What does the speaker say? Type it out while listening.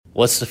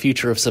What's the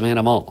future of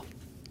Savannah Mall?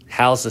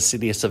 How's the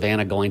city of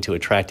Savannah going to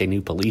attract a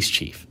new police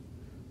chief?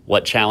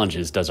 What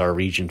challenges does our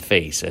region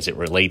face as it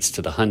relates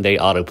to the Hyundai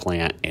auto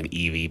plant and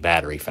EV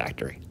battery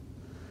factory?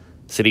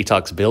 City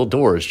Talk's Bill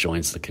Dawers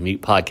joins the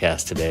Commute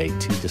podcast today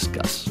to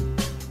discuss.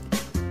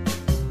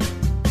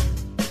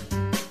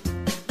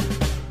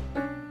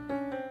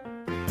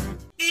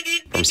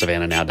 From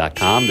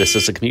SavannahNow.com, this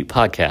is a Commute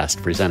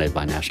podcast presented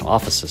by National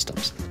Office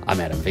Systems.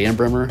 I'm Adam Van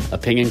Brimmer,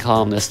 opinion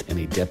columnist and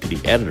a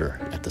deputy editor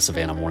at the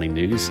Savannah Morning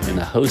News, and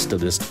the host of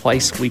this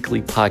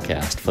twice-weekly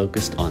podcast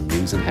focused on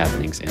news and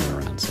happenings in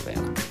and around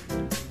Savannah.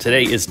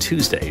 Today is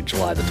Tuesday,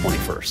 July the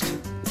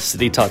 21st.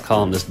 City Talk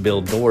columnist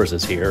Bill Dawers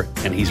is here,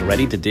 and he's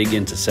ready to dig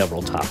into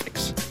several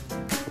topics.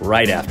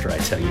 Right after I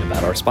tell you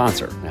about our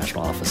sponsor,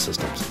 National Office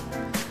Systems.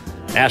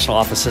 National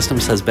Office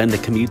Systems has been the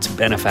Commute's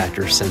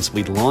benefactor since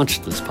we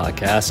launched this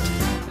podcast,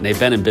 and they've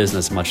been in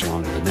business much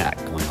longer than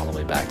that, going all the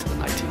way back to the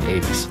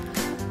 1980s.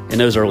 In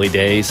those early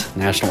days,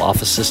 National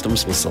Office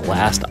Systems was the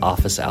last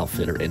office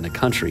outfitter in the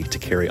country to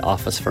carry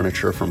office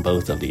furniture from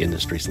both of the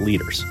industry's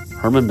leaders,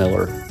 Herman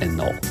Miller and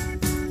Knoll.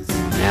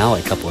 Now,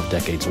 a couple of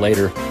decades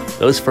later,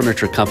 those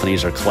furniture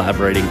companies are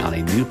collaborating on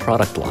a new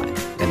product line,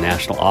 and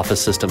National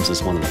Office Systems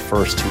is one of the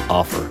first to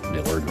offer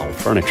Miller-Knoll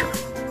furniture.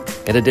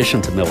 In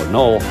addition to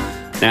Miller-Knoll,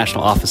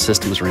 National Office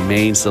Systems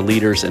remains the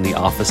leaders in the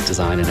office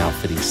design and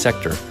outfitting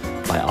sector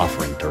by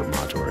offering dirt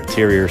modular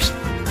interiors,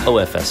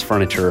 OFS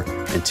furniture,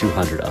 and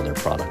 200 other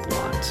product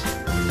lines.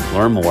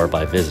 Learn more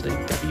by visiting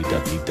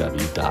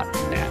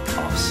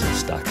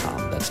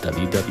www.natoffsys.com. That's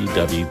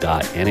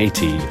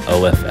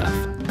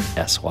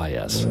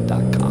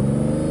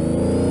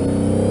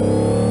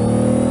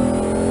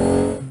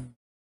www.natoffsys.com.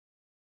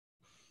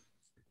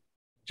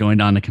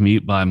 Joined on the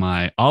Commute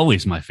by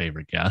always my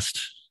favorite guest,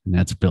 and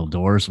that's Bill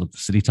Dawers with the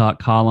City Talk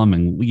column.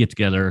 And we get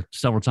together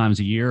several times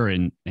a year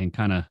and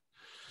kind of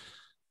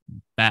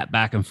bat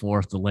back and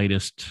forth the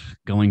latest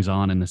goings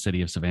on in the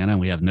city of Savannah. And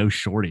we have no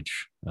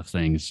shortage of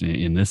things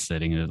in this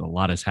sitting. A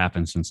lot has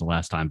happened since the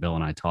last time Bill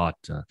and I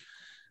talked.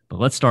 But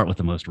let's start with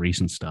the most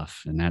recent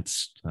stuff. And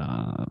that's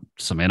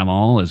Savannah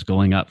Mall is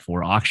going up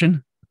for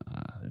auction.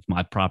 If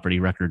my property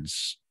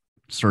records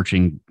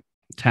searching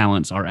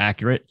talents are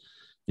accurate,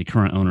 the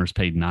current owners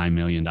paid $9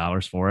 million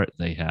for it.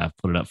 They have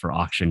put it up for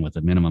auction with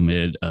a minimum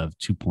bid of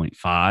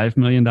 $2.5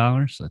 million.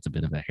 So that's a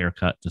bit of a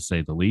haircut, to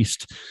say the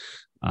least.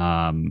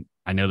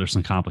 I know there's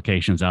some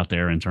complications out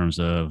there in terms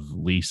of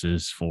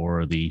leases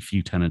for the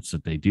few tenants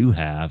that they do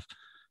have.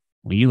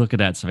 When you look at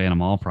that Savannah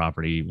Mall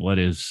property, you look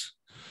at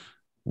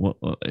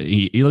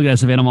that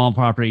Savannah Mall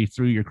property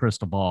through your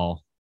crystal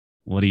ball,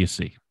 what do you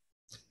see?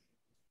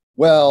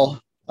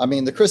 Well, I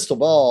mean, the crystal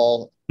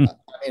ball,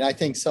 I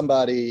think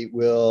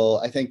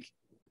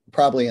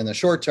probably in the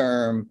short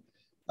term,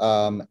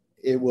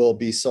 it will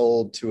be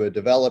sold to a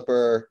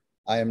developer.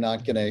 I am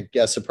not going to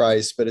guess a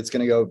price, but it's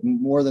going to go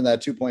more than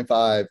that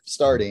 2.5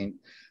 starting.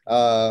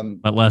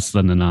 But less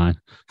than the 9.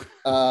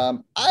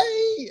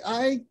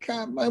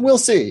 We'll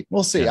see.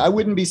 Yeah. I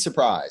wouldn't be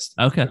surprised.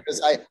 Okay.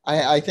 Because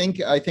I think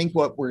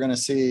what we're going to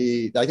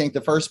see, I think the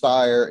first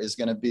buyer is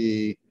going to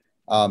be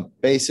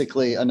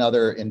basically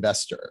another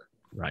investor.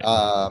 Right.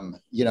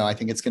 I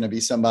think it's going to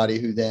be somebody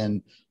who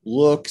then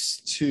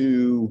looks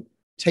to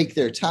take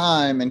their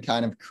time and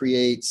kind of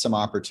create some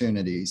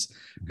opportunities.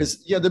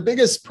 Because, the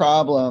biggest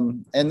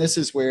problem, and this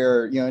is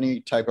where, any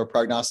type of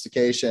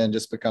prognostication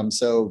just becomes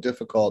so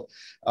difficult.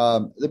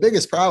 The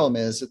biggest problem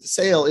is that the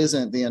sale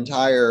isn't the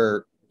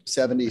entire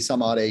 70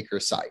 some odd acre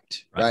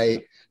site,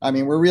 right? I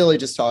mean, we're really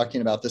just talking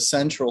about the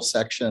central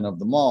section of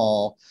the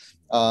mall.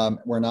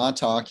 We're not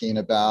talking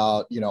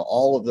about,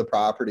 all of the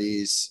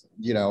properties,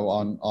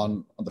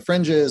 on the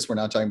fringes. We're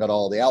not talking about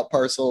all the out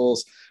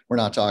parcels. We're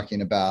not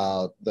talking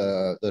about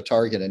the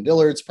Target and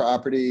Dillard's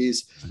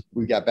properties.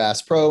 We've got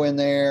Bass Pro in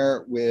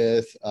there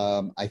with,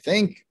 a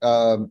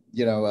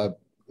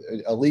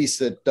lease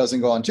that doesn't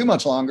go on too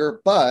much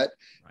longer, but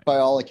by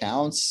all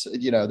accounts,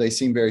 they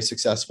seem very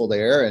successful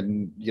there.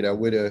 And,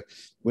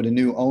 would a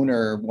new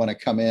owner want to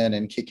come in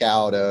and kick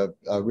out a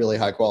really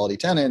high quality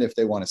tenant if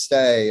they want to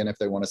stay and if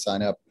they want to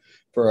sign up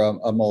for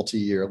a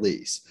multi-year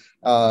lease?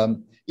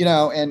 In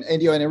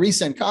a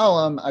recent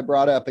column, I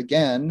brought up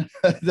again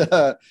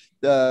the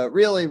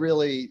really,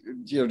 really,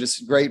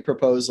 just great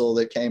proposal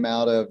that came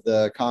out of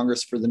the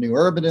Congress for the New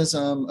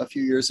Urbanism a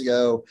few years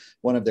ago.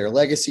 One of their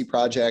legacy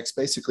projects,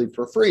 basically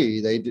for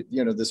free. They did,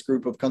 this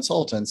group of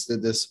consultants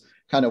did this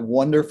kind of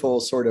wonderful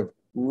sort of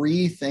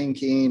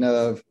rethinking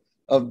of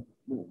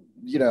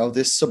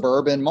this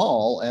suburban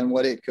mall and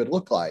what it could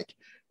look like.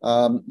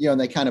 And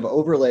they kind of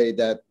overlaid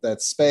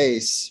that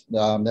space,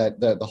 that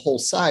the whole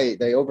site,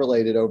 they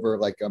overlaid it over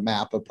like a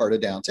map of part of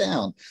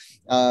downtown.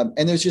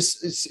 And there's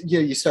just,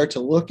 you start to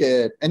look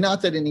at, and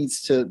not that it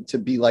needs to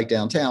be like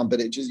downtown, but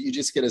you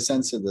just get a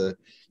sense of the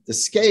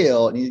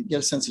scale, and you get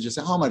a sense of just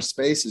how much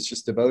space is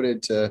just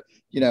devoted to,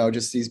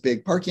 just these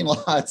big parking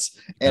lots.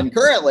 And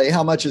currently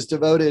how much is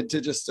devoted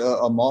to just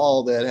a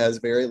mall that has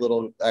very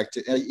little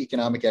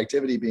economic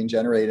activity being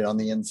generated on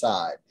the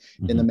inside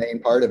in the main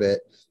part of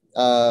it.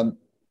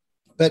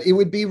 But it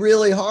would be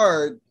really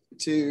hard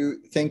to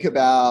think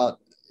about,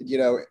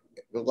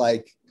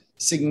 like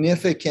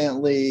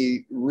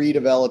significantly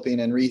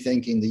redeveloping and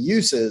rethinking the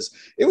uses,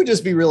 it would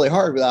just be really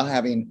hard without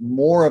having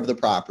more of the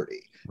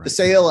property. Right. The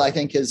sale, I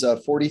think, is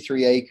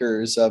 43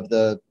 acres of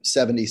the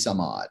 70 some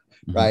odd,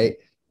 right?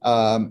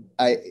 And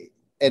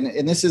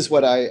this is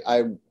what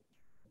I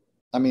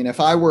mean, if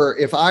I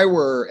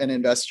were an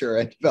investor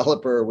and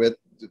developer with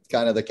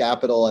kind of the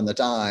capital and the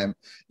time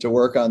to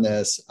work on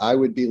this, I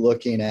would be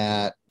looking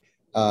at,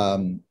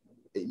 getting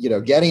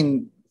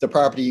the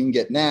property you can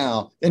get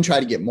now, then try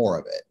to get more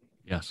of it.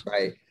 Yes.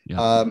 Right.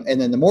 Yeah. And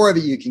then the more of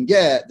it you can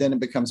get, then it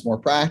becomes more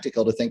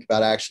practical to think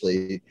about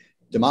actually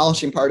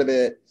demolishing part of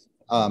it.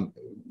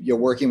 You're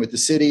working with the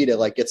city to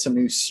like get some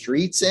new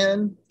streets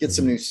in, get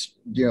some new,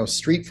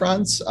 street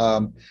fronts,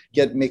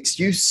 get mixed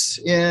use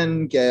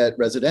in, get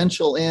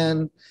residential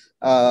in,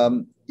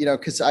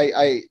 because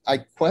I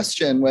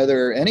question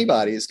whether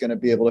anybody is going to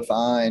be able to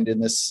find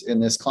in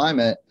this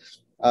climate,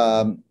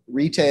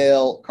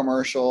 retail,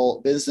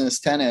 commercial, business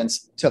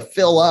tenants to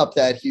fill up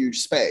that huge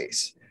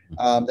space.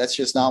 That's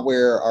just not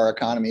where our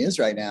economy is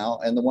right now.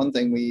 And the one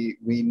thing we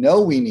know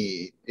we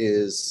need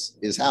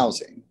is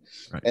housing.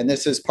 Right. And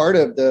this is part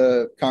of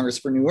the Congress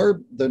for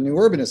the New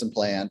Urbanism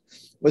Plan,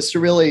 was to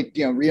really,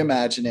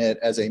 reimagine it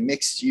as a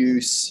mixed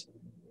use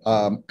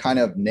kind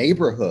of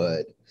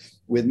neighborhood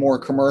with more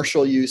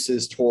commercial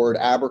uses toward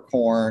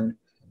Abercorn,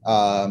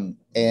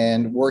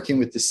 and working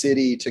with the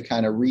city to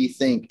kind of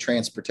rethink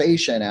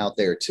transportation out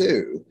there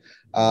too.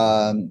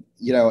 So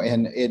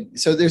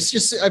there's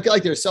just, I feel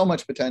like there's so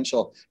much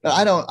potential, but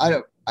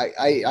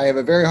I have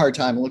a very hard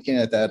time looking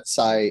at that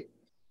site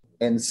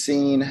and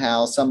seeing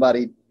how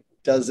somebody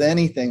does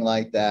anything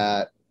like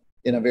that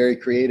in a very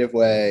creative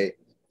way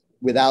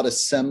without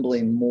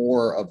assembling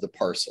more of the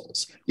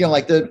parcels.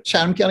 Like the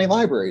Chatham County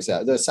Libraries,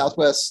 the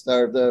Southwest,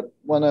 or the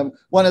one of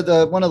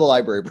the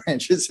library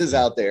branches is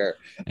out there.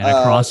 And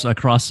across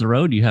the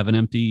road, you have an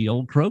empty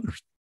old Kroger,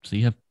 so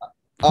you have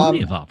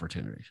plenty of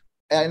opportunities.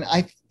 And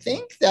I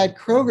think that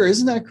Kroger,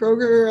 isn't that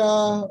Kroger?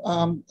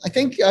 I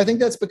think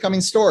that's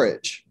becoming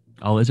storage.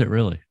 Oh, is it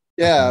really?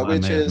 Yeah,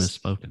 which is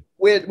misspoken.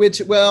 That's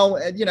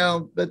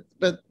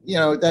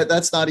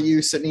not a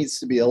use that needs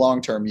to be a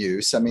long-term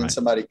use. I mean, right.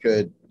 Somebody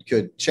could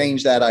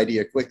change that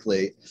idea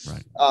quickly.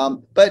 Right.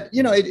 But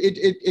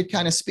it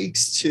kind of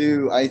speaks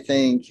to, I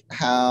think,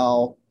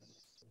 how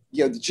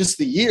just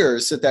the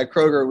years that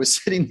Kroger was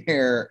sitting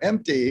there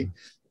empty.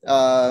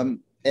 And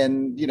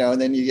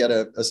then you get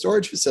a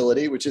storage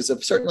facility, which is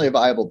certainly a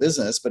viable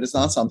business, but it's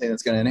not something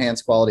that's going to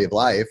enhance quality of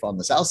life on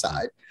the South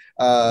Side.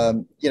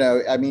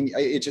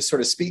 It just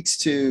sort of speaks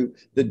to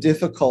the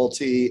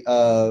difficulty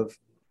of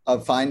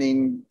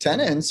finding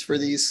tenants for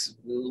these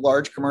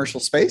large commercial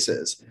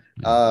spaces.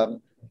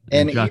 And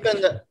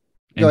juxtapose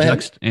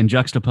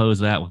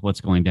that with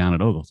what's going down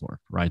at Oglethorpe,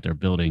 right? They're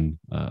building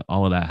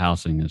all of that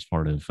housing as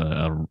part of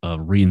a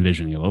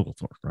re-envisioning of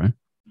Oglethorpe, right?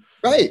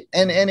 Right.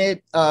 And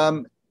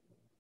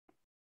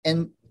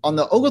on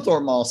the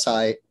Oglethorpe Mall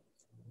site,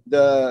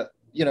 they're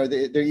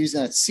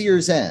using that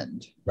Sears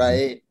end,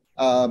 right?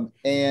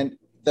 And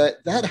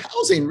that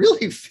housing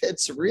really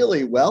fits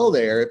really well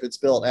there if it's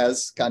built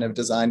as kind of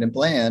designed and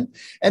planned.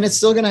 And it's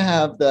still going to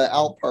have the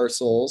out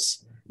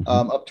parcels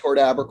up toward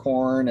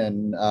Abercorn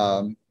and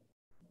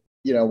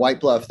White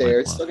Bluff there.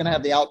 It's still going to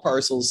have the out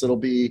parcels that'll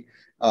be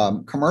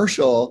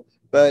commercial,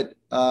 but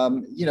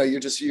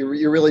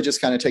you're really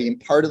just kind of taking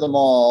part of the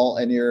mall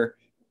and you're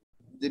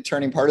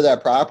turning part of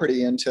that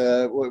property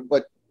into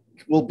what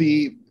will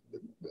be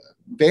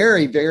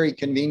very, very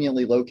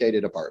conveniently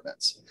located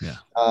apartments. Yeah.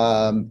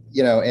 And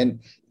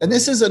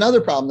this is another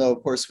problem, though,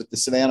 of course, with the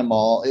Savannah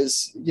Mall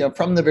is,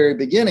 from the very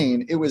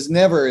beginning, it was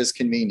never as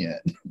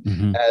convenient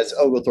as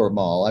Oglethorpe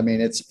Mall. I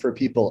mean, it's for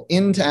people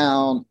in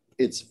town,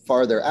 it's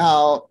farther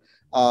out.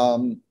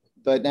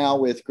 But now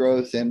with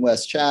growth in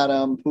West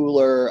Chatham,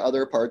 Pooler,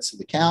 other parts of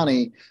the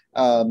county,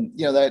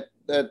 that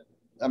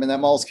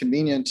mall's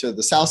convenient to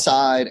the South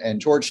Side and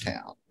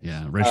Georgetown.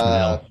 Yeah, Richmond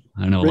Hill.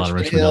 I know a lot of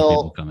Richmond Hill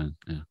people come in.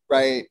 Yeah.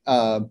 Right.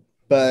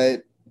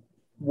 But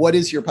what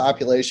is your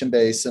population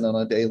base and on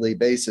a daily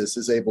basis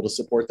is able to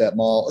support that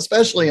mall,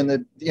 especially in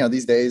the,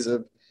 these days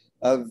of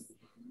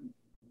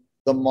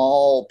the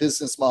mall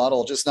business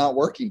model just not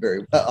working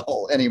very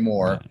well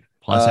anymore. Right.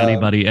 Plus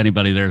anybody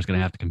there is going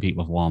to have to compete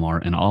with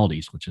Walmart and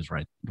Aldi's, which is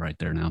right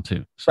there now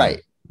too. So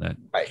right. That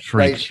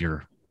shrinks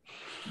your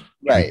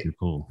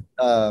pool.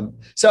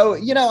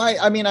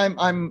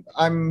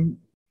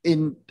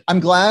 I'm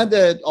glad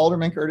that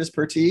Alderman Curtis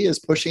Pertee is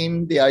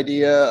pushing the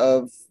idea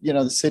of,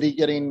 the city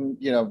getting,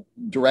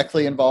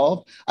 directly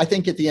involved. I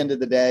think at the end of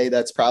the day,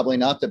 that's probably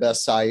not the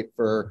best site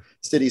for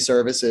city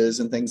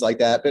services and things like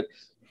that. But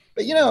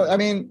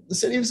the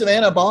city of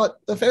Savannah bought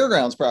the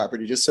fairgrounds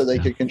property just so they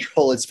could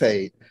control its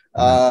fate.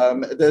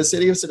 The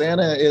city of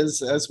Savannah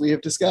is, as we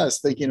have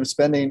discussed, thinking of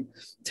spending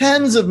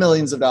tens of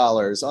millions of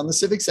dollars on the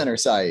Civic Center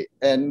site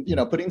and,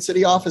 putting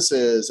city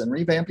offices and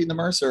revamping the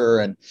Mercer.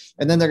 And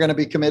then they're going to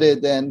be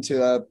committed then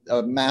to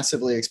a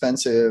massively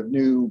expensive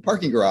new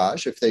parking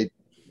garage if they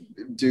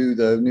do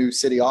the new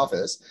city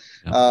office.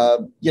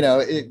 So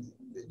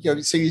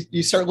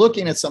you start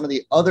looking at some of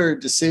the other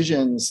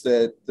decisions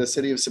that the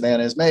city of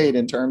Savannah has made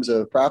in terms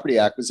of property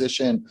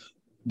acquisition,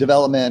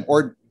 development,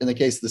 or in the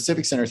case of the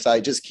Civic Center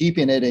site, just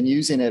keeping it and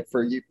using it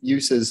for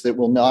uses that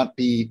will not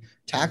be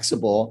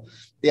taxable.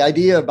 The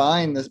idea of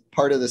buying this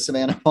part of the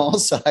Savannah Mall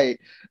site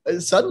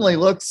suddenly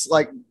looks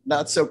like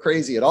not so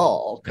crazy at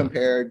all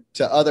compared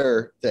to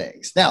other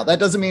things. Now, that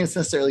doesn't mean it's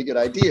necessarily a good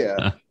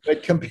idea,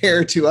 but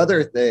compared to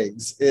other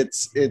things, it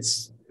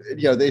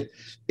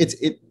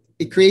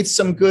creates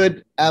some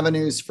good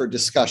avenues for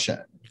discussion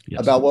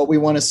about what we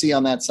want to see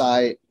on that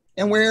site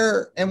and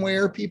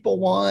where people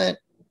want,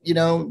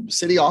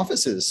 city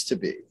offices to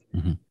be.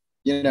 Mm-hmm.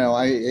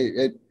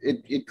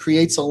 It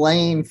creates a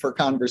lane for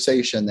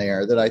conversation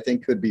there that I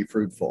think could be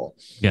fruitful.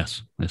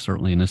 Yes,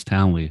 certainly in this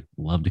town, we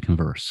love to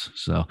converse.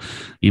 So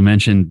you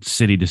mentioned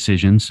city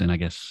decisions, and I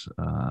guess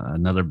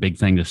another big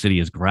thing the city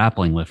is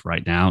grappling with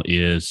right now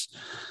is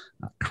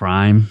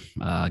crime,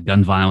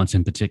 gun violence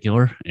in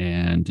particular.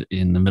 And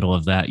in the middle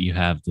of that, you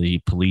have the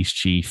police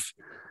chief,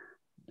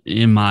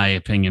 in my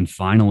opinion,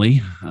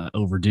 finally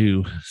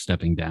overdue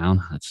stepping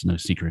down. It's no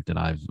secret that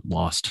I've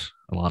lost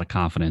a lot of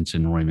confidence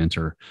in Roy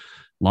Minter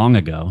long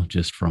ago,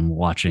 just from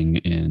watching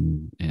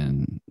in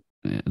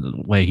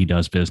the way he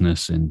does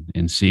business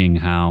and seeing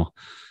how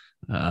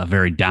a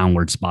very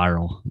downward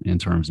spiral in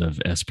terms of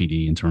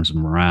SPD, in terms of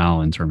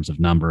morale, in terms of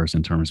numbers,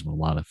 in terms of a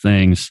lot of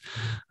things.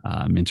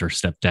 Minter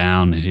stepped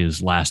down.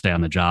 His last day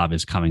on the job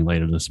is coming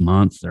later this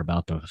month. They're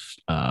about to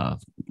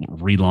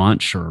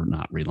relaunch, or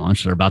not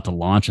relaunch. They're about to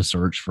launch a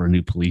search for a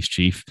new police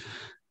chief.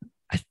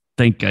 I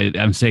think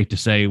I'm safe to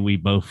say we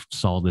both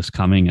saw this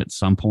coming at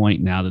some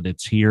point. Now that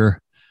it's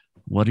here,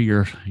 what are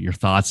your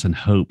thoughts and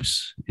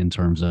hopes in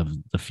terms of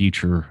the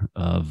future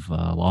of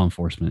law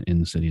enforcement in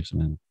the city of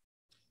Savannah?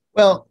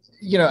 Well,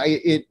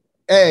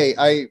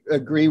 I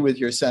agree with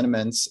your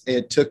sentiments.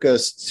 It took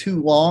us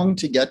too long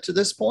to get to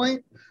this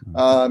point.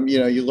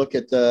 You look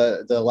at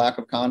the lack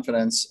of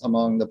confidence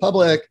among the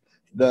public,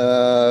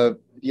 the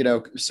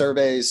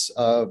surveys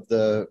of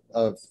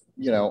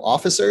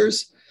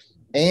officers,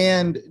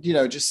 and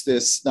just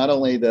this, not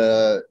only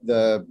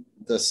the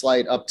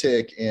slight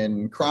uptick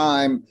in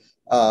crime,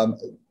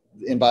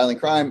 in violent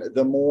crime,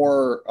 the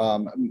more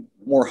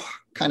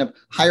kind of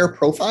higher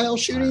profile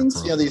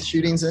shootings, these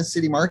shootings in the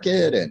city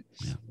market, and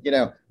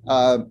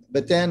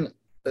but then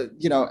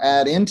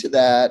add into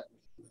that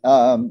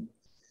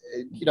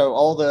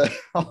all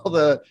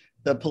the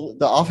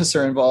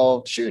officer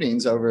involved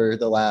shootings over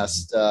the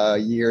last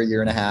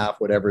year and a half,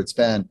 whatever it's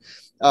been.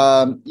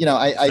 I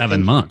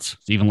 7 months,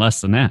 it's even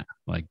less than that.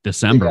 Like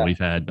December, we've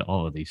had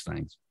all of these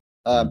things.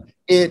 I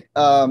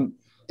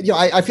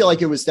feel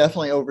like it was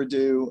definitely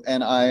overdue,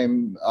 and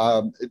I'm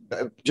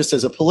just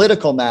as a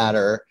political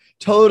matter,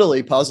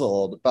 totally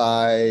puzzled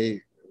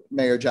by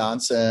Mayor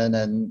Johnson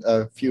and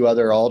a few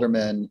other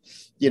aldermen,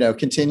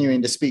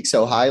 continuing to speak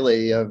so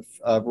highly of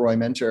Roy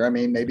Minter. I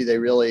mean, maybe they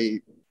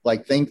really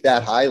think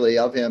that highly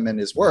of him and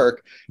his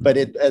work, but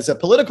as a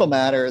political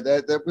matter,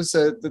 that was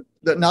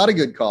not a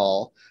good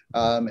call.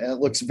 And it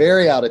looks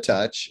very out of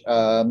touch.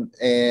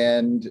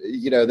 And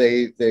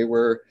they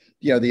were,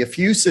 the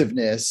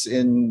effusiveness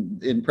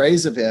in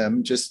praise of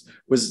him just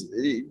was,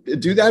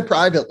 do that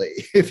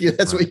privately if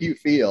that's what you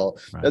feel.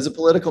 Right. As a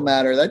political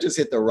matter, that just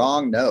hit the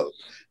wrong note.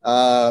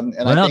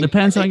 It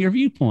depends on your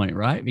viewpoint,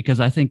 right? Because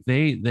I think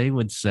they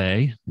would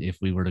say, if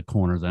we were to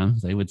corner them,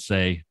 they would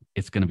say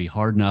it's going to be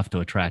hard enough to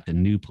attract a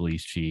new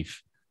police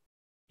chief.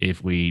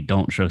 If we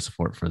don't show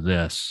support for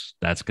this,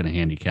 that's going to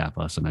handicap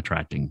us in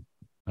attracting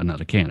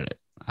another candidate.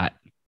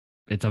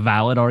 It's a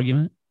valid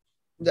argument.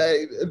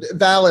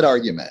 Valid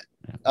argument.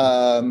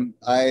 I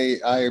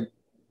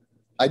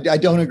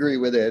don't agree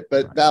with it,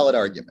 but valid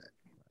argument,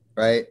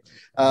 right?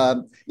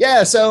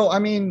 So I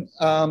mean,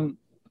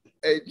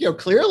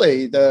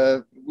 clearly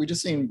we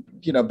just seen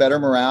better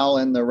morale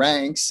in the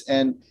ranks,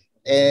 and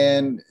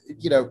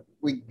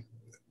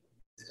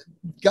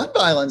gun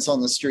violence on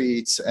the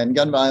streets and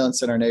gun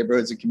violence in our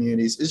neighborhoods and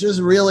communities is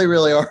just really,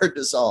 really hard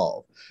to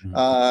solve.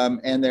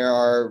 And there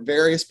are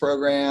various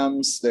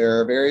programs, there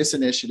are various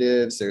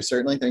initiatives, there are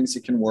certainly things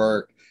that can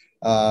work.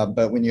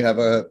 But when you have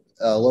a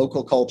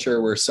local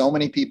culture where so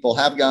many people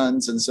have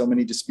guns and so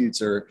many disputes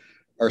are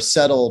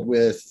settled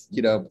with,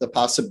 the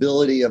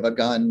possibility of a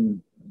gun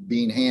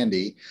being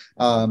handy,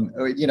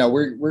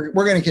 we're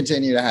going to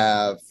continue to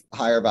have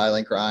higher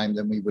violent crime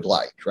than we would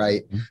like,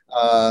 right?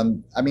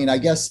 I mean, I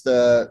guess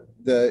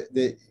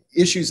the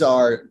issues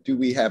are, do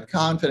we have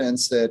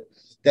confidence that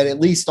at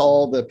least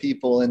all the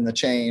people in the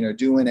chain are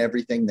doing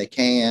everything they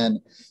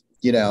can,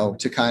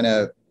 to kind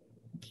of,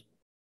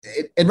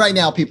 and right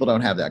now people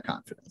don't have that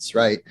confidence,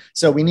 right?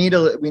 So we need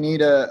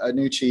a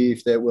new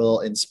chief that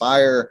will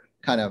inspire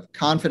kind of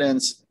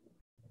confidence,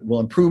 will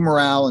improve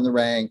morale in the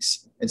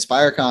ranks,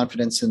 inspire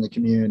confidence in the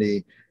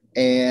community.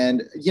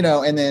 And,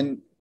 and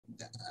then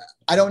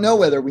I don't know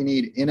whether we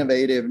need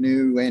innovative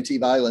new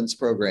anti-violence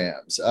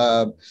programs.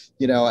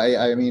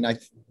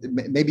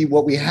 maybe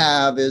what we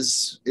have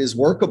is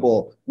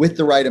workable with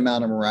the right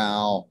amount of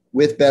morale,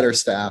 with better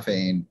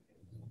staffing.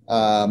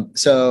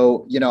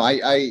 So, you know,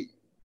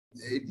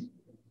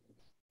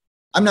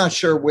 I'm not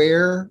sure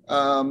where,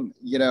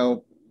 you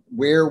know,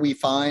 where we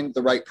find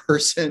the right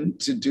person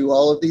to do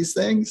all of these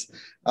things.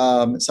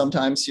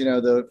 Sometimes, you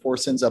know, the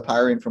force ends up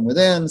hiring from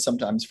within,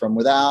 sometimes from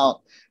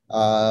without.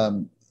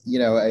 You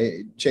know,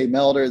 Jay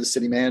Melder, the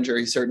city manager,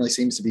 he certainly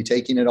seems to be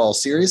taking it all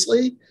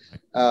seriously.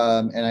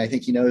 And I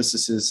think he knows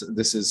this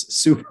is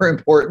super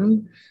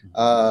important.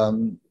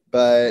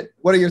 But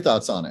what are your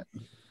thoughts on it?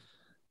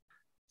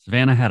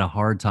 Savannah had a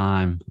hard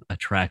time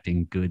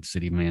attracting good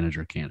city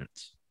manager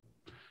candidates.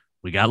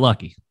 We got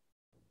lucky.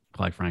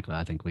 Quite frankly,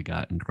 I think we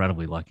got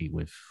incredibly lucky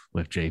with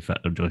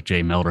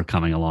Jay Melder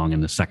coming along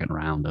in the second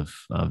round of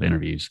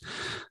interviews.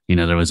 You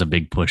know, there was a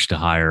big push to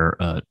hire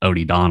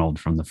Odie Donald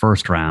from the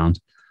first round.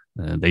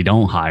 They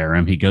don't hire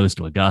him. He goes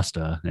to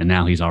Augusta, and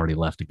now he's already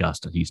left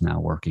Augusta. He's now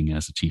working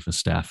as the chief of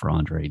staff for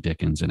Andre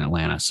Dickens in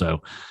Atlanta.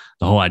 So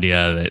the whole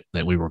idea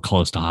that we were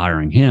close to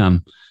hiring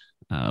him,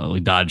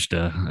 we dodged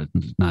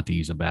not to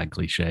use a bad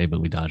cliche,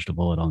 but we dodged a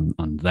bullet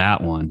on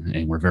that one.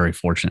 And we're very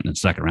fortunate in the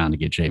second round to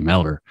get Jay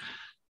Melder.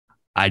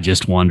 I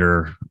just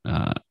wonder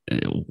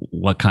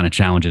what kind of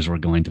challenges we're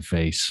going to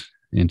face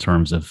in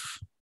terms of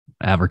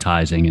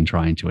advertising and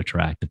trying to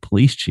attract a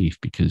police chief,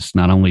 because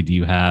not only do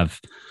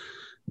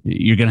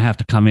you're going to have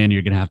to come in,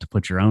 you're going to have to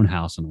put your own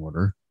house in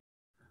order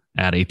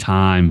at a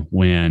time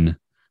when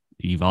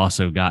you've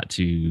also got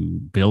to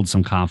build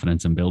some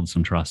confidence and build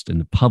some trust in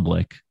the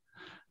public.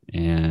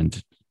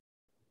 And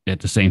at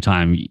the same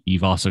time,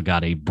 you've also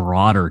got a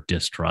broader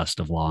distrust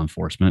of law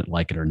enforcement,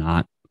 like it or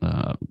not,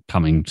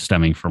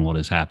 stemming from what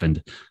has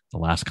happened the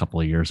last couple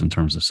of years in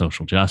terms of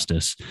social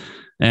justice.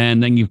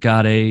 And then you've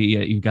got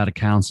a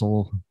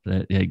council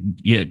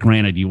that,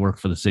 granted, you work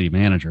for the city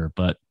manager,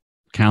 but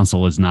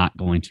council is not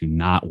going to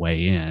not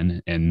weigh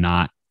in and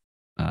not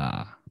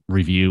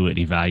review and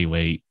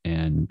evaluate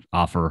and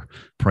offer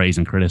praise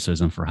and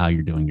criticism for how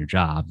you're doing your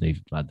job. They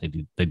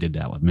did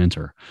that with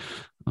Mentor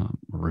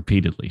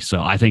repeatedly.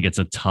 So I think it's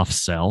a tough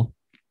sell.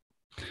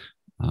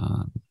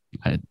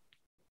 I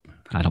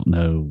don't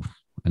know.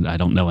 And I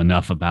don't know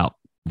enough about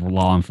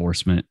law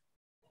enforcement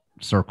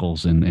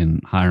circles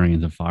and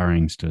hirings and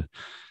firings to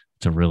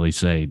really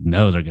say,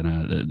 no,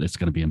 it's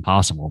going to be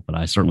impossible, but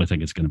I certainly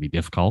think it's going to be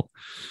difficult.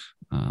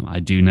 I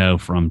do know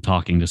from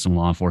talking to some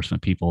law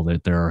enforcement people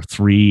that there are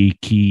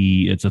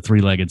it's a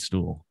three-legged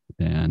stool.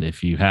 And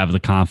if you have the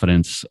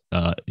confidence,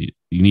 you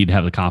need to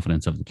have the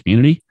confidence of the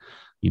community.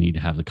 You need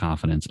to have the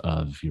confidence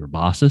of your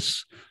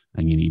bosses,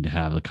 and you need to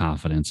have the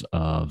confidence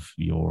of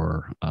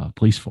your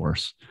police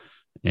force.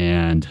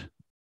 And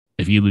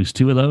if you lose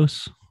two of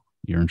those,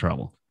 you're in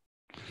trouble.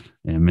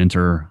 And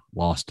Mentor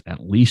lost at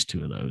least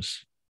two of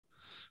those.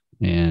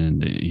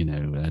 And, you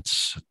know,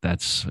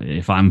 that's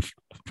if I'm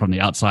from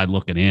the outside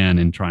looking in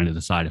and trying to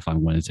decide if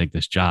I'm going to take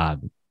this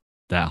job,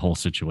 that whole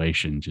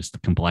situation, just the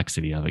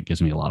complexity of it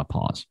gives me a lot of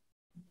pause.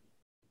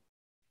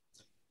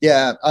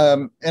 Yeah.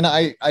 And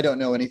I don't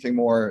know anything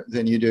more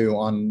than you do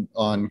on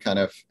kind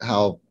of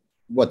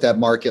what that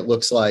market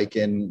looks like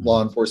in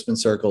law enforcement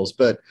circles.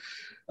 But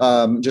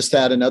just to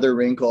add another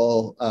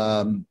wrinkle,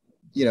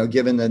 you know,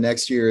 given the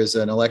next year is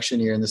an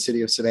election year in the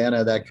city of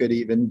Savannah, that could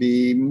even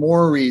be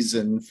more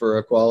reason for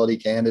a quality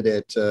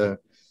candidate to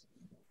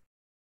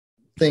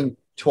think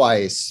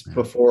twice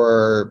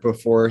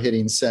before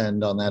hitting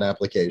send on that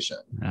application.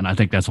 And I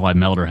think that's why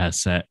Melder has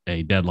set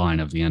a deadline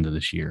of the end of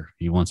this year.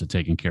 He wants it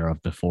taken care of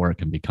before it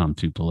can become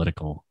too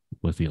political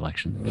with the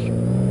election.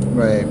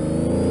 Right.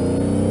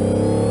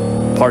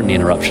 Pardon the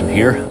interruption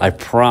here. I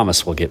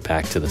promise we'll get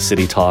back to the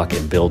city talk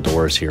and Bill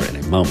Dawers here in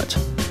a moment.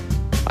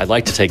 I'd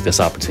like to take this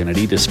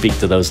opportunity to speak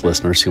to those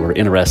listeners who are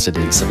interested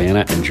in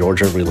Savannah and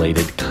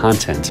Georgia-related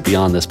content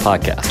beyond this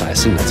podcast. I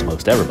assume that's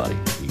most everybody.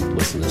 You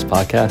listen to this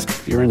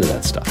podcast, you're into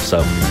that stuff.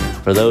 So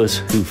for those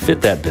who fit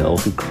that bill,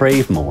 who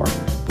crave more,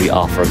 we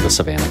offer the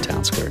Savannah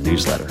Town Square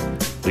newsletter.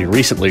 We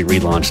recently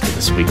relaunched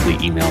this weekly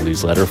email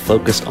newsletter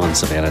focused on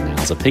Savannah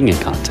Now's opinion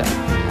content.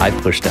 I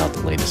pushed out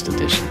the latest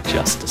edition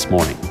just this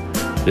morning.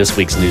 This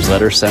week's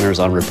newsletter centers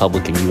on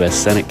Republican U.S.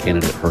 Senate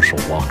candidate Herschel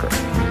Walker.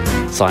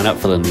 Sign up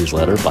for the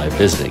newsletter by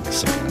visiting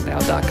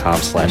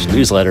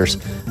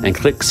savannahnow.com/newsletters and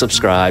click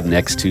subscribe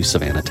next to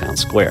Savannah Town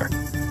Square.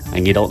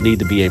 And you don't need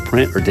to be a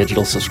print or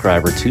digital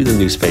subscriber to the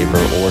newspaper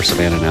or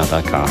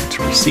savannahnow.com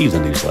to receive the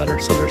newsletter,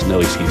 so there's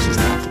no excuses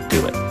not to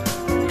do it.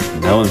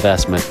 No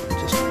investment,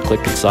 just click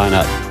and sign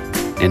up.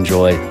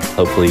 Enjoy.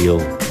 Hopefully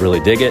you'll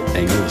really dig it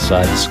and you'll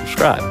decide to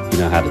subscribe. You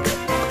know how to do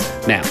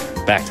it. Now,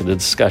 back to the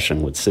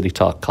discussion with City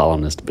Talk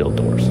columnist Bill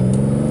Dawers.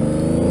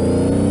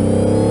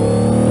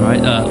 All right.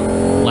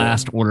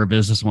 Last order of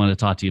business I wanted to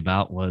talk to you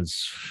about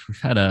was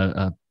we've had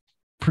a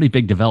pretty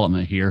big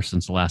development here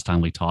since the last time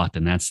we talked,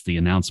 and that's the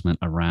announcement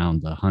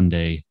around the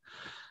Hyundai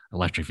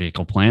electric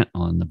vehicle plant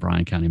on the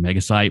Bryan County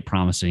megasite,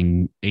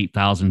 promising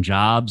 8,000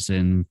 jobs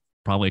and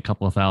probably a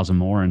couple of thousand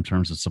more in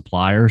terms of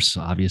suppliers.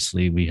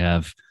 Obviously, we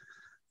have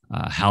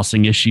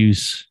housing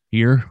issues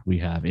here. We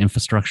have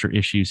infrastructure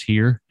issues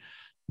here.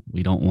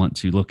 We don't want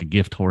to look a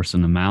gift horse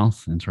in the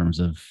mouth in terms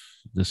of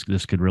this.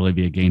 This could really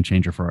be a game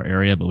changer for our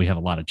area, but we have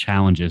a lot of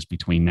challenges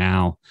between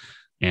now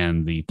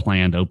and the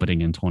planned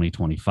opening in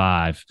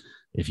 2025.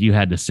 If you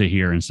had to sit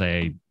here and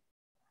say,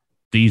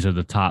 these are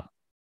the top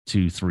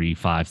 2, 3,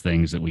 5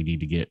 things that we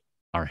need to get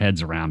our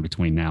heads around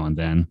between now and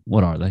then,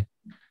 what are they?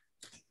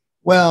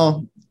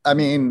 Well, I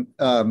mean,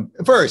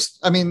 first,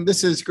 I mean,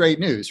 this is great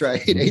news,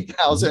 right?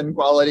 8,000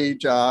 quality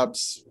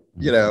jobs,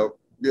 you know,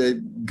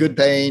 good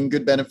paying,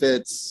 good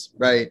benefits,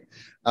 right?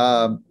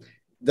 And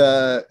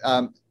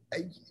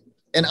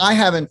I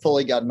haven't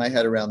fully gotten my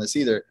head around this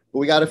either, but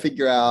we got to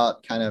figure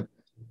out kind of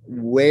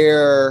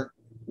where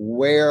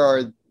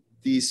are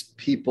these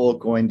people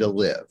going to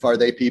live? Are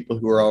they people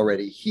who are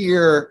already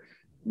here?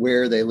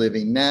 Where are they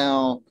living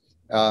now?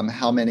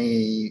 How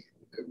many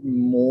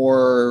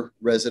more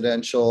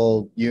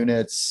residential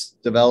units,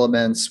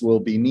 developments will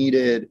be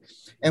needed?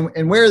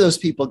 And where are those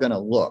people going to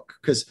look?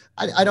 Because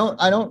I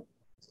don't,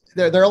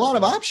 there are a lot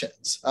of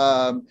options.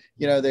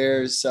 You know,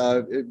 there's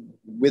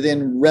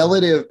within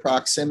relative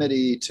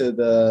proximity to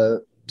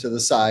the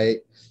site,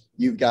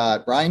 you've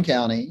got Bryan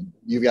County,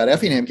 you've got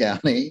Effingham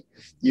County,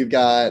 you've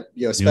got,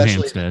 you know,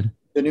 especially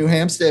the New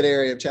Hampstead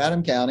area of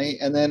Chatham County.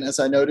 And then, as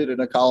I noted in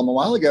a column a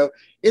while ago,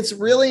 it's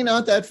really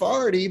not that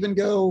far to even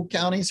go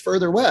counties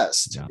further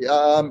west.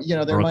 Yeah. You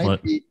know, there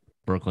might be,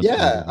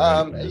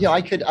 yeah. You know,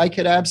 I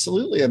could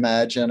absolutely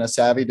imagine a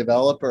savvy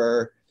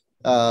developer,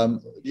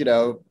 you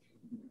know,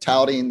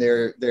 touting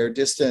their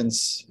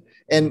distance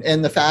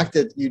and the fact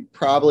that you'd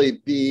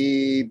probably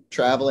be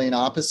traveling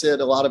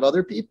opposite a lot of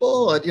other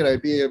people. You know,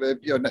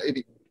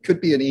 it could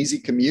be an easy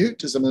commute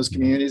to some of those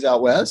communities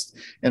out west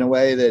in a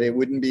way that it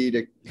wouldn't be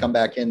to come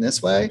back in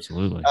this way.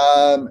 Absolutely.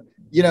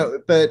 You know,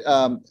 but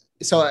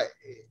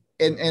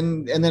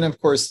and then of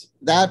course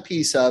that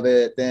piece of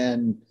it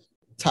then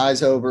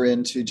ties over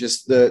into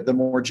just the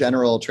more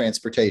general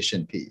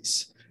transportation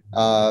piece.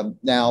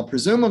 Now,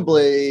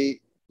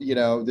 presumably, you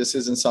know, this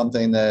isn't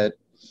something that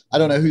I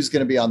don't know who's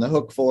going to be on the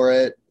hook for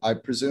it. I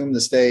presume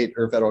the state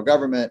or federal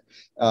government.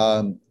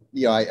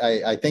 You know,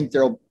 I think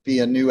there'll be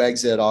a new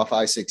exit off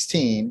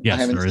I-16.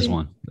 Yes, there is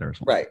one. There's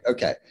one. Right.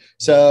 Okay.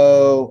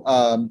 So,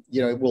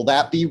 you know, will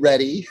that be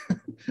ready?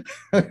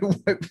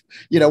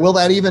 You know, will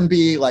that even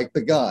be like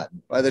begun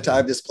by the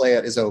time this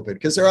plant is open?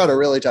 Because they're on a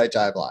really tight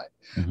timeline.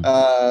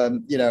 Mm-hmm.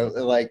 You know,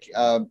 like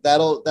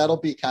that'll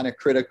be kind of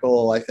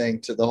critical, I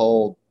think, to the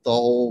whole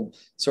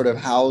sort of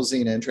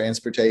housing and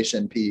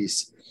transportation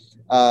piece.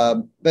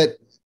 But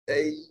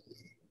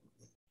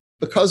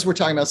because we're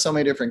talking about so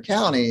many different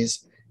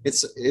counties,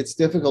 it's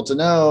difficult to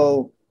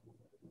know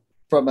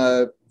from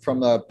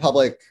a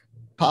public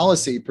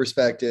policy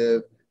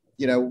perspective,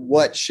 you know,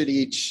 what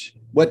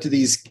do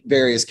these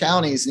various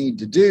counties need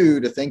to do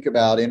to think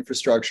about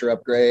infrastructure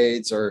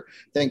upgrades or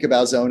think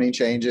about zoning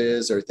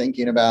changes or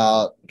thinking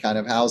about kind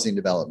of housing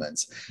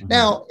developments. Mm-hmm.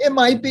 Now, it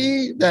might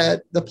be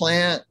that the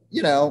plant,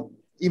 you know,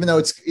 even though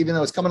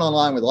it's coming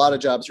online with a lot of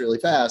jobs really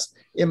fast,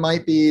 it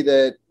might be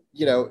that,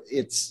 you know,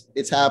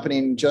 it's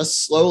happening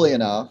just slowly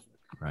enough.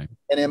 Right.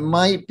 And it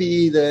might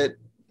be that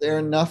there are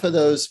enough of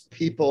those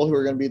people who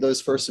are going to be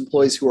those first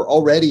employees who are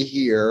already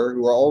here,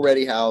 who are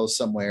already housed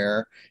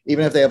somewhere.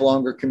 Even if they have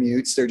longer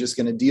commutes, they're just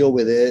going to deal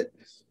with it.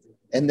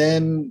 And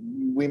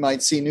then we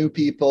might see new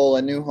people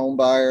and new home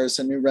buyers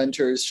and new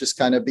renters just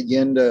kind of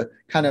begin to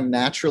kind of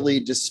naturally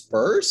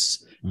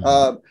disperse.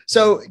 Mm-hmm.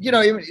 So, you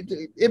know,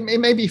 it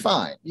may be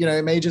fine. You know,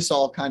 it may just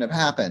all kind of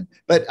happen.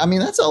 But I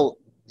mean,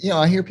 you know,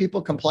 I hear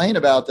people complain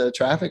about the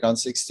traffic on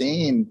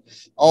 16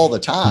 all the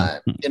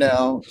time, you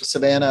know,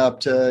 Savannah up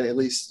to at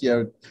least, you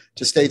know,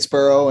 to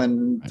Statesboro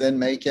and then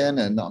Macon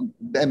and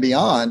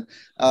beyond.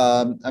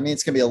 I mean,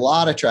 it's going to be a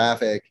lot of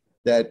traffic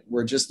that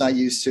we're just not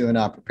used to and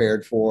not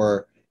prepared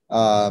for.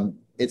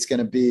 It's going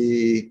to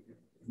be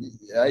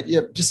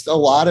just a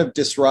lot of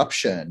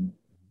disruption.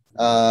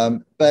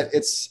 But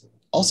it's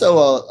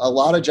also a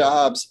lot of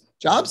jobs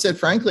that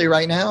frankly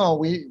right now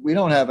we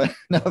don't have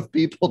enough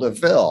people to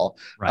fill.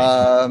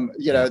 Right.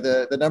 You know,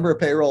 the number of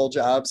payroll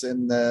jobs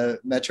in the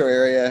metro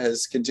area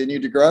has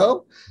continued to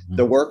grow. Mm-hmm.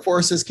 The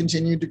workforce has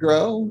continued to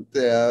grow.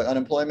 The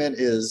unemployment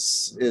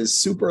is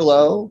super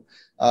low.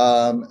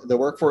 The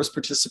workforce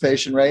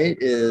participation rate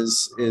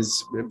is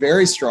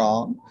very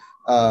strong,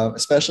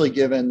 especially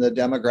given the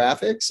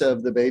demographics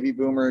of the baby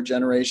boomer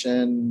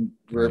generation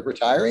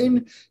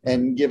retiring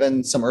and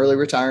given some early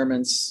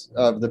retirements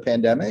of the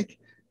pandemic.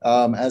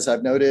 As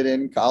I've noted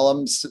in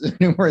columns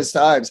numerous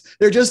times,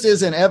 there just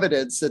isn't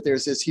evidence that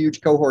there's this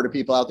huge cohort of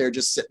people out there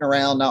just sitting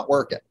around not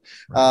working.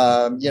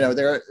 You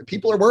know,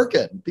 people are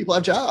working, people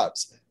have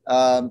jobs.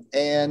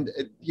 And,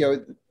 you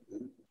know,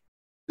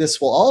 this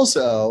will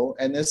also,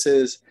 and this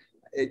is,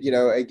 you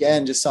know,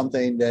 again, just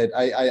something that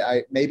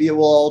I maybe it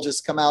will all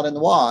just come out in the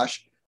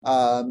wash.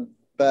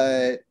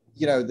 But,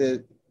 you know,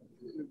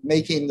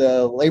 making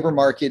the labor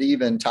market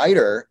even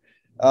tighter,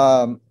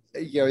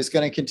 you know, is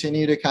going to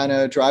continue to kind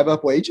of drive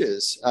up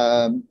wages,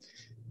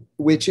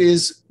 which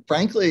is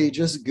frankly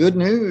just good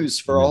news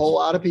for a whole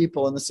lot of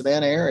people in the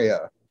Savannah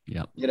area.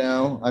 Yeah. You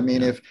know, I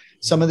mean, if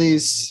some of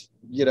these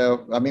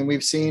I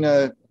mean,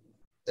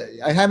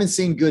 I haven't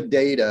seen good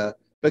data,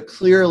 but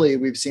clearly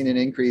we've seen an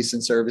increase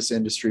in service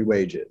industry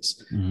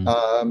wages.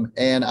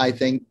 And I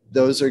think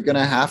those are going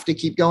to have to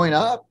keep going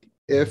up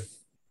if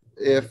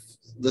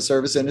the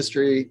service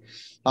industry,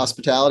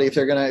 hospitality, if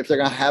they're going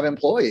to have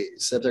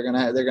employees, if they're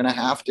going to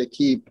have to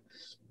keep,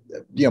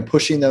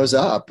 pushing those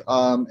up.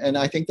 And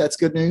I think that's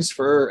good news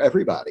for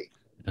everybody.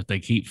 If they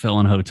keep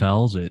filling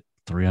hotels at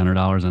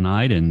 $300 a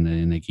night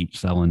and they keep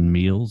selling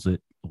meals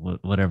at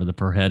whatever the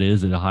per head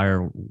is at a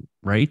higher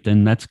rate,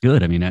 then that's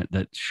good. I mean,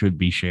 that should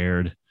be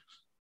shared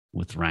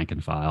with rank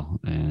and file,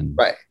 and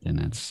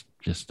that's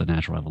just the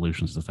natural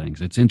evolutions of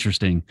things. It's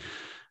interesting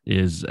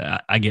is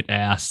I get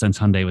asked since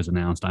Hyundai was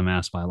announced, I'm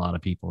asked by a lot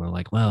of people are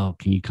like, well,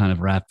 can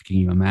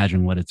you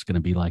imagine what it's going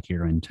to be like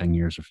here in 10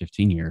 years or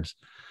 15 years?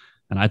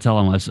 And I tell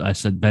them, I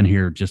said, been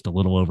here just a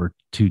little over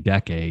 2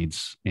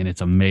 decades, and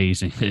it's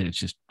amazing. It's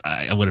just,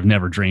 I would have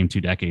never dreamed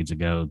 2 decades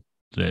ago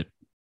that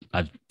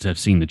I've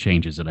seen the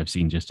changes that I've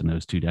seen just in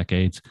those 2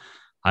 decades.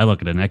 I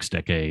look at the next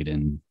decade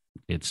and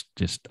it's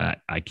just,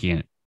 I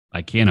can't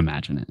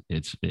imagine it.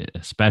 It's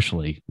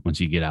especially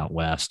once you get out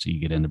west, you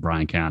get into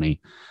Bryan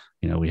County.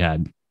 We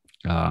had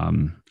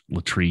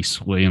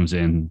Latrice Williams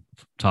in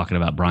talking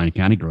about Bryan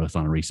County growth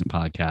on a recent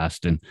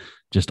podcast, and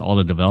just all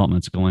the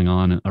developments going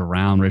on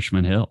around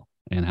Richmond Hill,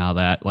 and how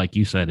that, like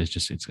you said,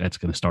 it's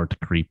going to start to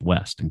creep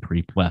west and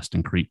creep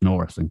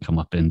north and come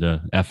up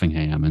into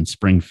Effingham and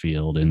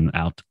Springfield and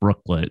out to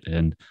Brooklet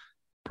and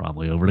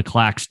probably over to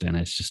Claxton.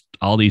 It's just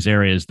all these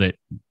areas that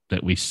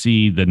we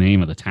see the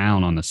name of the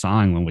town on the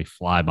sign when we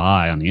fly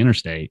by on the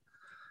interstate.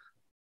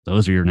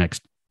 Those are your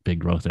next big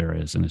growth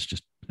areas. And it's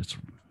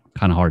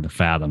kind of hard to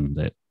fathom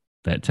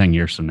that 10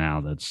 years from now,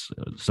 that's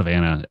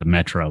Savannah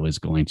Metro is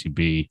going to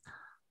be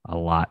a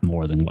lot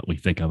more than what we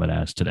think of it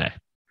as today.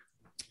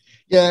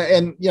 Yeah.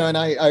 And, and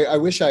I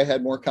wish I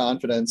had more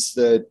confidence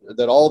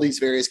that all these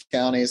various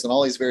counties and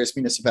all these various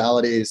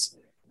municipalities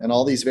and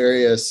all these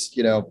various,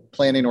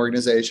 planning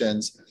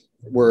organizations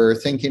were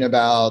thinking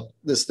about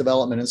this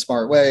development in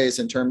smart ways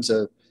in terms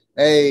of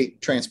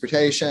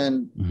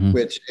transportation,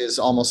 which is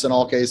almost in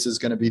all cases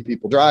going to be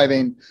people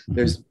driving.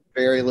 There's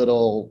very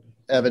little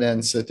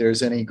evidence that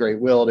there's any great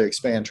will to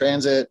expand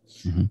transit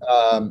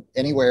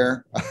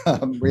anywhere,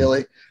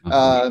 really.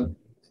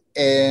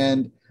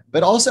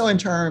 But also in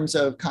terms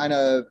of kind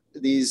of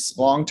these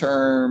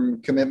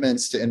long-term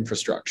commitments to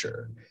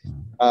infrastructure.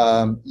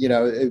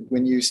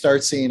 When you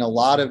start seeing a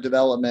lot of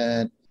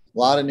development, a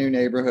lot of new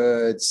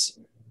neighborhoods,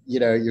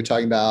 you're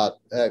talking about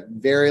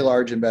very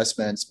large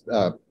investments,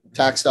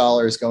 tax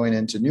dollars going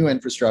into new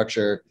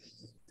infrastructure,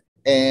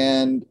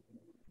 and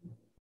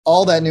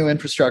all that new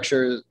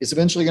infrastructure is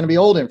eventually going to be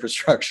old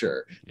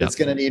infrastructure. It's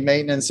going to need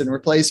maintenance and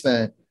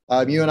replacement.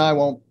 You and I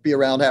won't be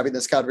around having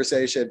this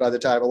conversation by the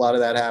time a lot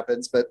of that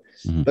happens, but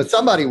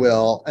somebody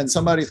will, and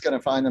somebody's going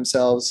to find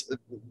themselves,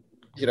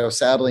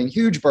 saddling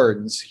huge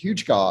burdens,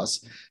 huge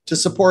costs to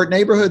support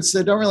neighborhoods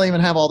that don't really even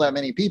have all that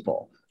many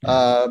people.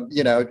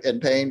 And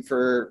paying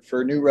for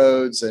new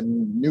roads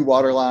and new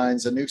water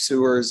lines and new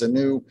sewers and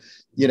new,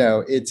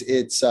 I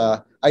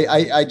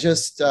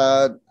just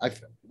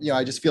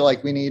feel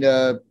like we need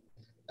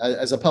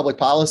as a public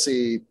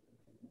policy,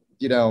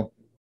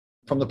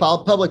 from the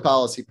public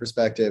policy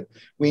perspective,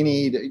 we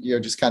need,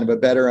 just kind of a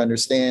better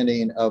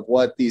understanding of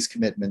what these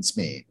commitments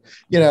mean.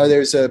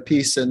 There's a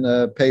piece in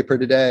the paper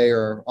today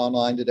or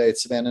online today at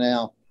Savannah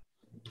Now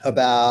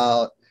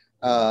about,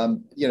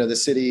 the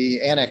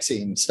city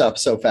annexing stuff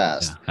so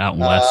fast. Yeah, out in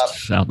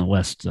the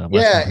west.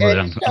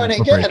 And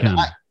again,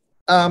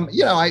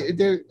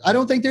 I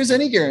don't think there's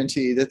any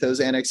guarantee that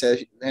those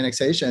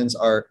annexations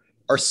are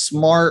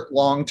smart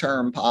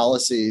long-term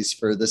policies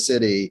for the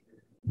city.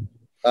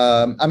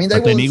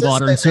 They need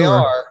water and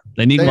sewer.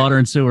 They need water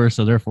and sewer,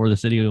 so therefore the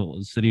city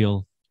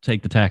will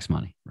take the tax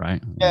money,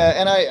 right? Yeah,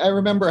 and I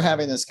remember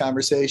having this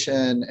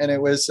conversation, and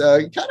it was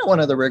kind of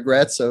one of the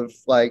regrets of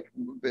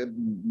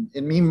in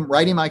me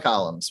writing my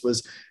columns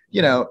was,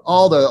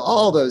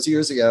 all those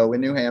years ago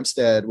when New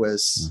Hampstead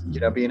was,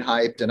 being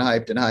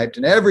hyped,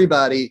 and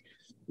everybody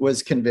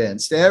was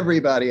convinced.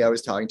 Everybody I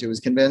was talking to was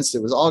convinced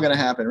it was all going to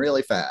happen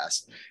really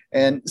fast.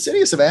 And the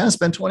city of Savannah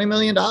spent $20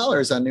 million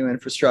on new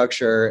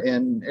infrastructure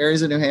in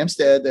areas of New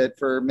Hampstead that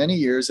for many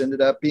years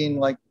ended up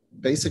being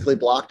basically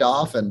blocked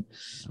off and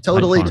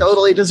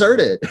totally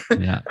deserted.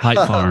 Yeah. Pipe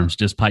farms,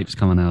 just pipes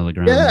coming out of the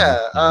ground.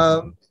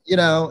 Yeah.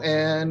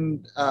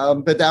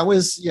 But that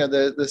was,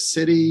 the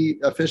city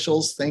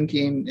officials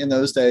thinking in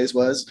those days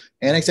was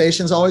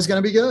annexation is always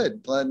going to be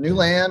good. New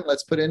land,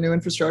 let's put in new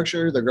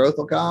infrastructure, the growth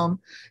will come,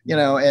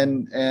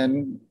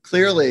 and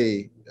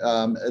clearly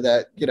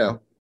that,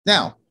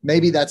 now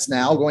maybe that's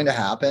now going to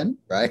happen,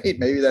 right?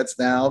 Maybe that's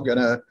now going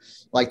to,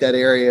 that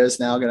area is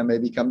now going to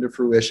maybe come to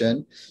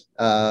fruition.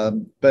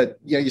 But,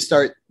 you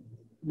start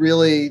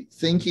really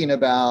thinking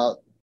about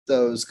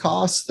those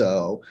costs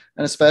though,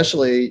 and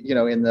especially,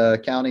 in the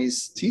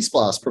county's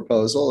T-SPLOS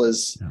proposal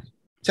is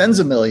tens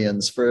of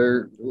millions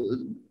for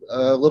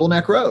Little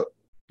Neck Road,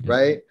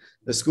 right?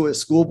 the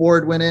school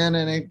board went in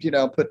and it,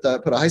 put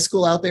a high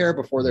school out there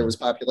before there was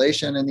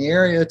population in the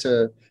area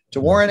to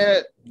warrant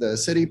it. The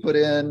city put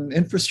in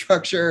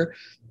infrastructure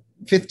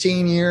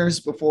 15 years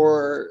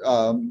before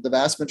the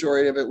vast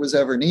majority of it was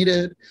ever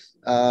needed.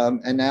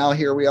 And now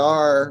here we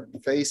are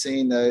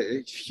facing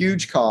the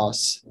huge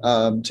costs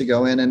to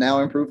go in and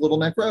now improve Little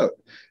Neck Road.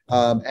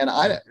 And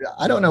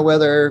I don't know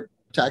whether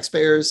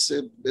taxpayers,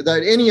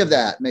 that any of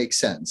that makes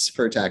sense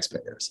for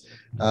taxpayers,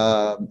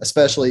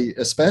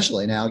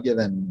 especially now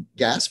given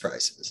gas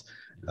prices,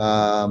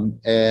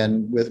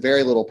 and with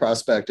very little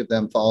prospect of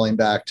them falling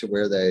back to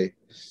where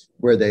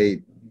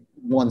they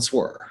once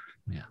were.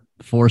 Yeah,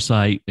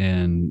 foresight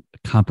and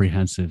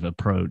comprehensive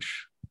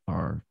approach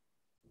are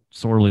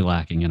sorely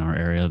lacking in our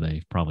area.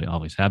 They probably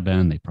always have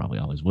been. They probably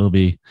always will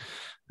be.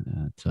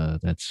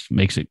 That's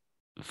makes it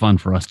fun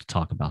for us to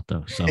talk about,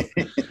 though. So,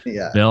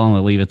 yeah, Bill, I'm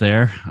going to leave it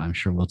there. I'm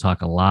sure we'll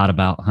talk a lot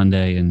about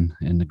Hyundai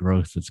and the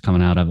growth that's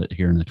coming out of it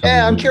here in the coming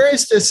I'm weeks.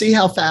 curious to see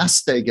how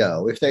fast they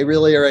go, if they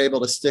really are able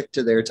to stick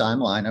to their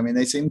timeline. I mean,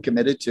 they seem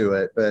committed to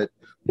it, but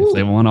if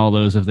they want all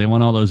those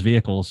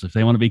vehicles, if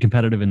they want to be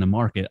competitive in the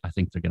market, I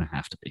think they're going to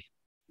have to be.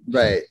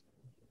 Right.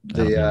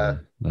 So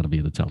that'll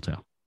be the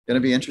telltale.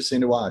 Going to be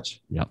interesting to watch.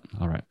 Yep.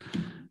 All right.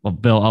 Well,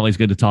 Bill, always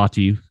good to talk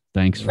to you.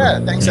 Thanks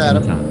thanks,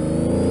 Adam.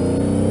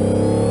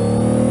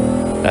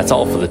 That's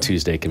all for the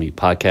Tuesday Commute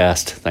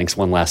podcast. Thanks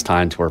one last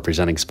time to our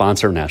presenting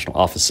sponsor, National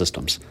Office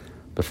Systems.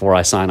 Before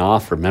I sign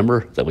off,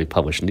 remember that we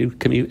publish new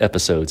Commute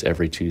episodes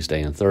every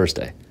Tuesday and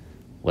Thursday.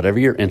 Whatever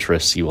your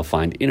interests, you will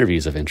find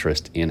interviews of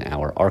interest in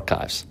our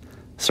archives.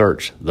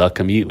 Search The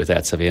Commute with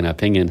that Savannah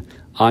opinion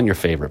on your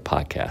favorite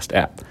podcast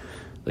app.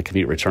 The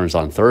Commute returns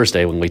on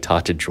Thursday when we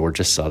talk to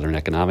Georgia Southern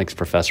economics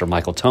professor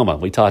Michael Toma.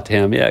 We talk to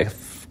him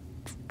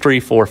 3,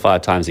 4,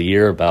 5 times a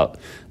year about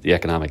the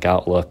economic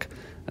outlook.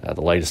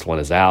 The latest one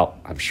is out.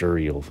 I'm sure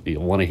you'll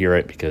want to hear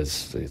it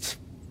because it's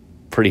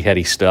pretty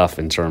heady stuff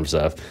in terms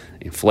of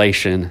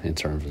inflation, in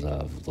terms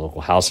of the local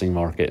housing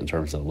market, in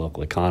terms of the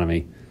local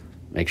economy.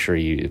 Make sure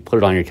you put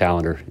it on your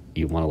calendar.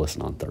 You want to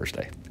listen on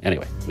Thursday.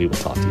 Anyway, we will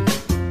talk to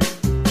you.